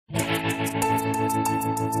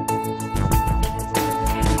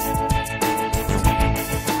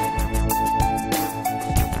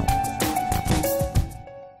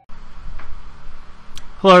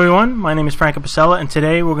Hello everyone, my name is Frank Apicella, and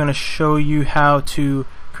today we're going to show you how to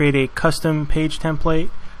create a custom page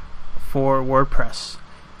template for WordPress.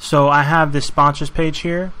 So I have this sponsors page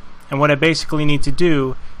here, and what I basically need to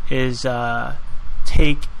do is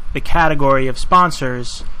take the category of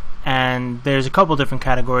sponsors, and there's a couple different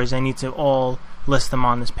categories. I need to all list them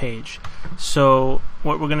on this page. So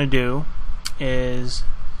what we're going to do is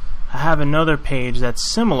I have another page that's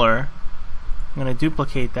similar. I'm going to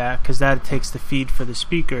duplicate that because that takes the feed for the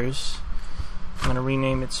speakers. I'm going to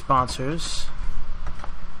rename it sponsors.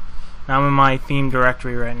 Now I'm in my theme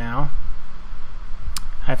directory right now.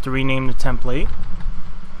 I have to rename the template.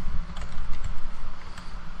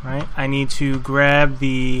 Right? I need to go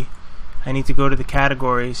to the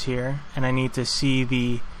categories here, and I need to see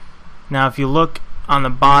the. Now if you look on the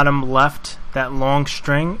bottom left, that long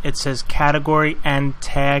string, it says category and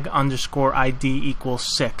tag underscore ID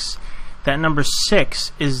equals 6. That number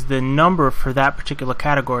 6 is the number for that particular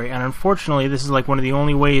category, and unfortunately this is like one of the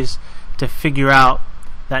only ways to figure out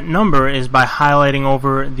that number is by highlighting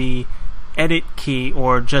over the edit key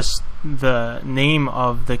or just the name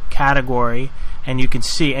of the category, and you can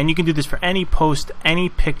see, and you can do this for any post, any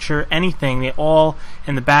picture, anything. They all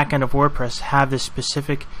in the back end of WordPress have this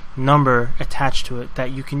specific number attached to it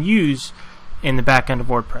that you can use in the back end of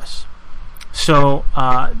WordPress. So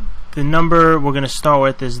the number we're going to start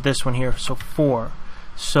with is this one here, so 4.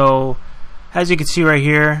 So as you can see right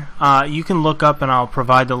here, you can look up, and I'll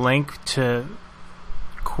provide the link to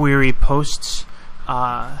query posts,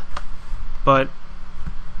 but I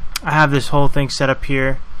have this whole thing set up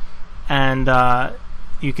here, and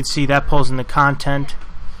you can see that pulls in the content.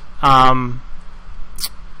 How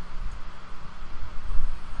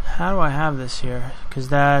do I have this here? Because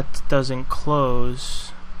that doesn't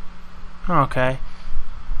close. Okay.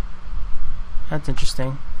 That's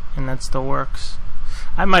interesting, and that still works.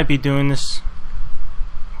 I might be doing this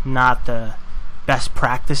not the best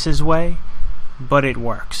practices way, but it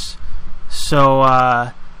works.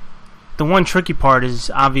 So the one tricky part is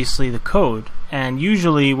obviously the code, and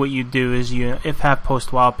usually what you do is you if have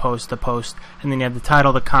post while post the post, and then you have the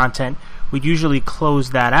title, the content. We'd usually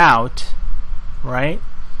close that out, right?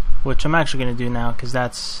 Which I'm actually going to do now because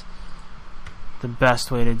that's the best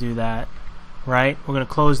way to do that, right? We're going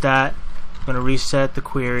to close that. I'm going to reset the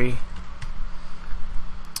query,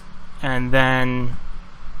 and then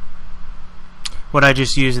what I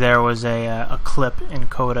just used there was a clip in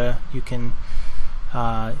Coda. You can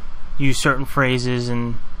use certain phrases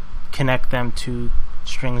and connect them to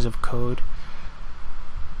strings of code.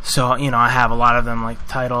 So I have a lot of them, like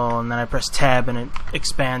title, and then I press tab and it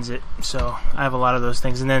expands it. So I have a lot of those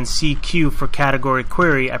things, and then CQ for category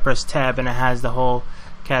query, I press tab and it has the whole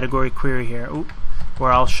category query here. Oop.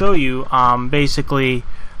 Where I'll show you basically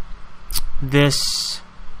this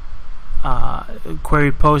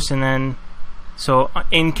query post, and then so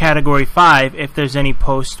in category 5, if there's any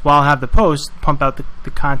post, well, I'll have the post pump out the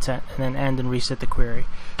content and then end and reset the query.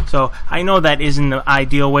 So I know that isn't the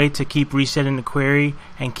ideal way to keep resetting the query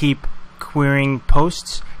and keep querying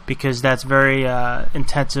posts, because that's very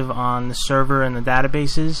intensive on the server and the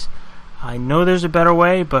databases. I know there's a better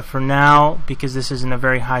way, but for now, because this isn't a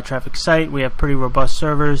very high traffic site, we have pretty robust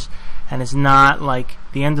servers, and it's not like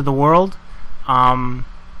the end of the world.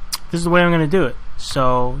 This is the way I'm going to do it.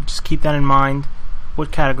 So just keep that in mind.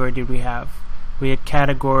 What category did we have? We had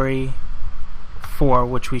category 4,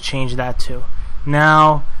 which we changed that to.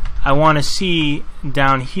 Now I want to see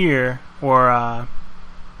down here, or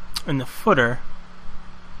in the footer,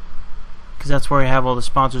 because that's where I have all the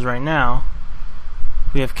sponsors right now.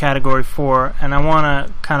 We have category 4, and I want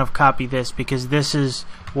to kind of copy this because this is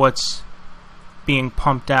what's being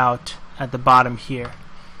pumped out at the bottom here.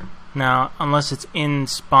 Now, unless it's in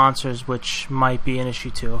sponsors, which might be an issue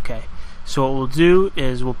too. Okay, so what we'll do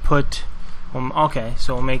is we'll put okay,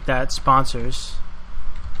 so we'll make that sponsors,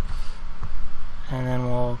 and then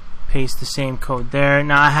we'll paste the same code there.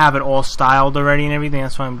 Now I have it all styled already and everything,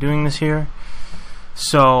 that's why I'm doing this here.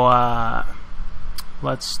 So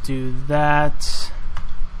let's do that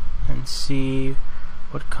and see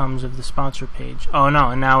what comes of the sponsor page. Oh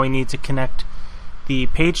no, and now we need to connect the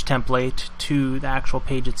page template to the actual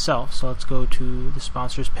page itself. So let's go to the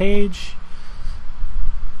sponsors page.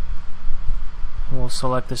 We'll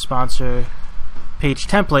select the sponsor page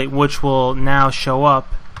template, which will now show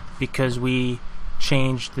up because we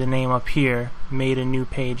changed the name up here, made a new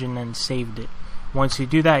page, and then saved it. Once you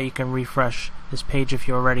do that, you can refresh this page if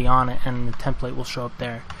you're already on it, and the template will show up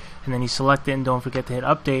there. And then you select it, and don't forget to hit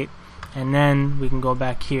update, and then we can go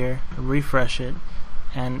back here and refresh it,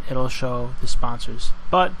 and it'll show the sponsors.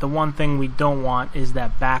 But the one thing we don't want is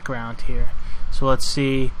that background here. So let's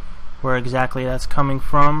see, where exactly that's coming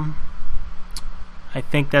from. I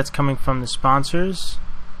think that's coming from the sponsors.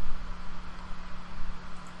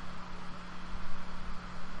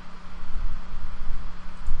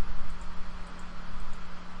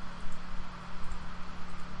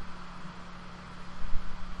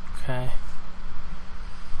 Okay.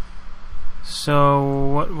 So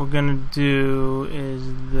what we're gonna do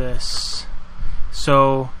is this.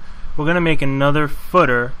 So we're gonna make another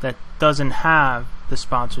footer that doesn't have the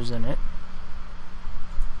sponsors in it.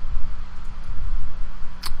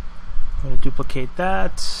 I'm going to duplicate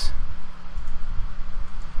that,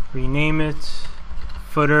 rename it,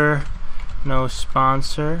 footer, no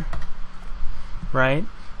sponsor, right?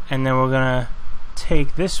 And then we're going to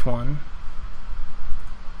take this one,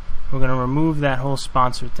 we're going to remove that whole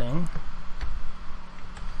sponsor thing.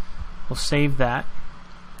 We'll save that.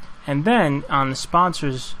 And then on the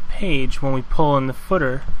sponsors page, when we pull in the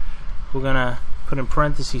footer, we're going to put in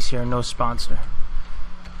parentheses here, no sponsor.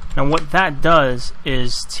 Now what that does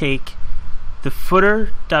is take the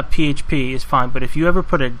footer.php is fine, but if you ever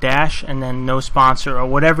put a dash and then no sponsor or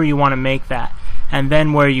whatever you want to make that, and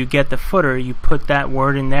then where you get the footer, you put that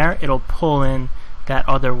word in there, it'll pull in that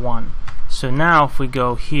other one. So now if we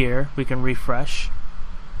go here, we can refresh,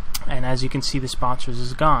 and as you can see, the sponsors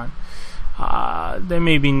is gone. There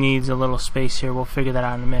maybe needs a little space here. We'll figure that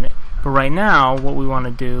out in a minute. But right now, what we want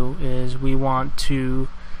to do is we want to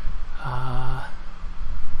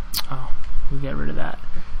we get rid of that.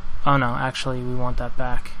 Oh no, actually we want that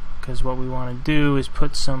back, because what we want to do is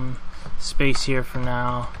put some space here for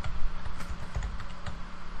now.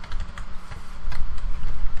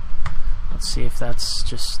 Let's see if that's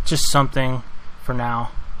just something for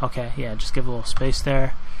now. Okay, yeah, just give a little space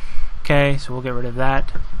there. Okay, so we'll get rid of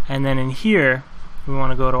that. And then in here, we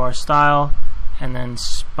want to go to our style and then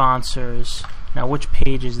sponsors. Now which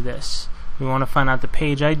page is this? We want to find out the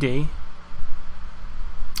page ID.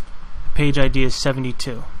 The page ID is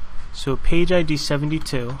 72. So page ID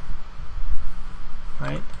 72,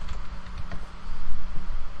 right?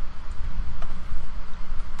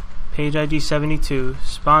 Page ID 72,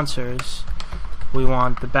 sponsors, we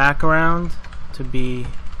want the background to be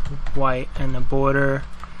white and the border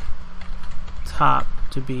top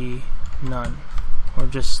to be none, or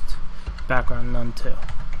just background none too.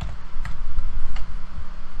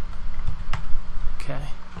 Okay,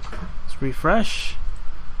 let's refresh,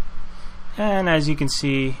 and as you can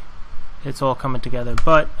see, it's all coming together,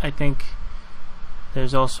 but I think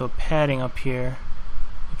there's also padding up here,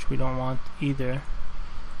 which we don't want either.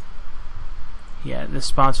 Yeah, the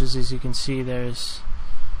sponsors, as you can see, there's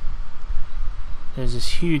this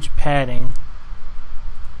huge padding.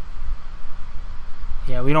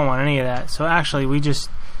 Yeah, we don't want any of that. So actually, we just,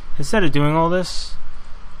 instead of doing all this,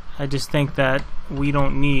 I just think that we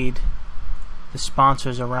don't need the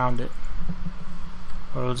sponsors around it.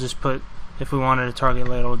 Or we'll just put, if we wanted to target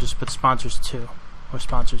later, we'll just put sponsors 2 or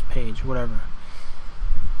sponsors page, whatever.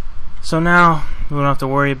 So now we don't have to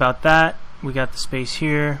worry about that. We got the space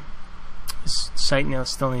here. This site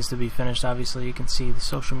still needs to be finished. Obviously, you can see the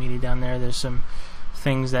social media down there. There's some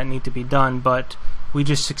things that need to be done, but we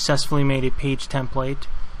just successfully made a page template.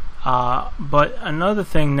 But another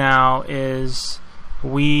thing now is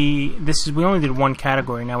we only did one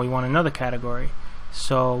category. Now we want another category.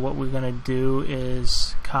 So what we're going to do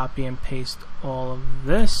is copy and paste all of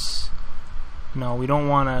this. No, we don't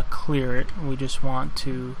want to clear it. We just want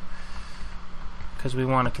to, because we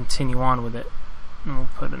want to continue on with it. And we'll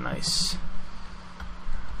put a nice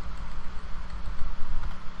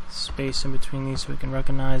space in between these so we can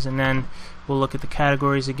recognize, and then we'll look at the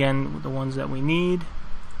categories again, the ones that we need,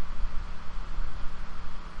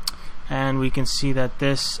 and we can see that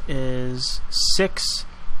this is 6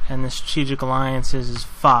 and the strategic alliances is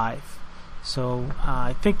 5. So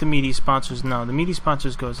I think the media sponsors, no, the media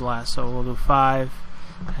sponsors goes last, so we'll do 5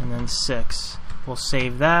 and then 6. We'll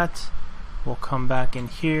save that. We'll come back in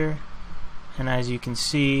here, and as you can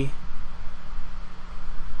see,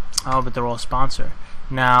 oh, but they're all sponsor.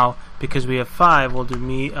 Now, because we have 5, we'll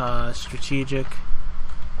do strategic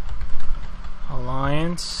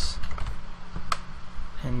alliance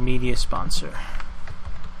and media sponsor.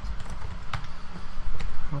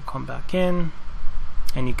 We'll come back in,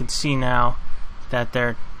 and you can see now that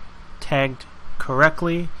they're tagged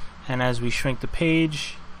correctly, and as we shrink the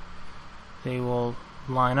page, they will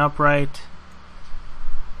line up right.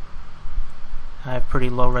 I have pretty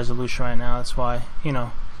low resolution right now, that's why, you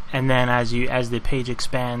know. And then as the page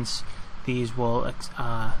expands, these will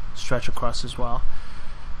stretch across as well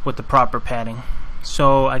with the proper padding.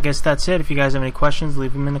 So I guess that's it. If you guys have any questions,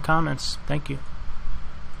 leave them in the comments. Thank you.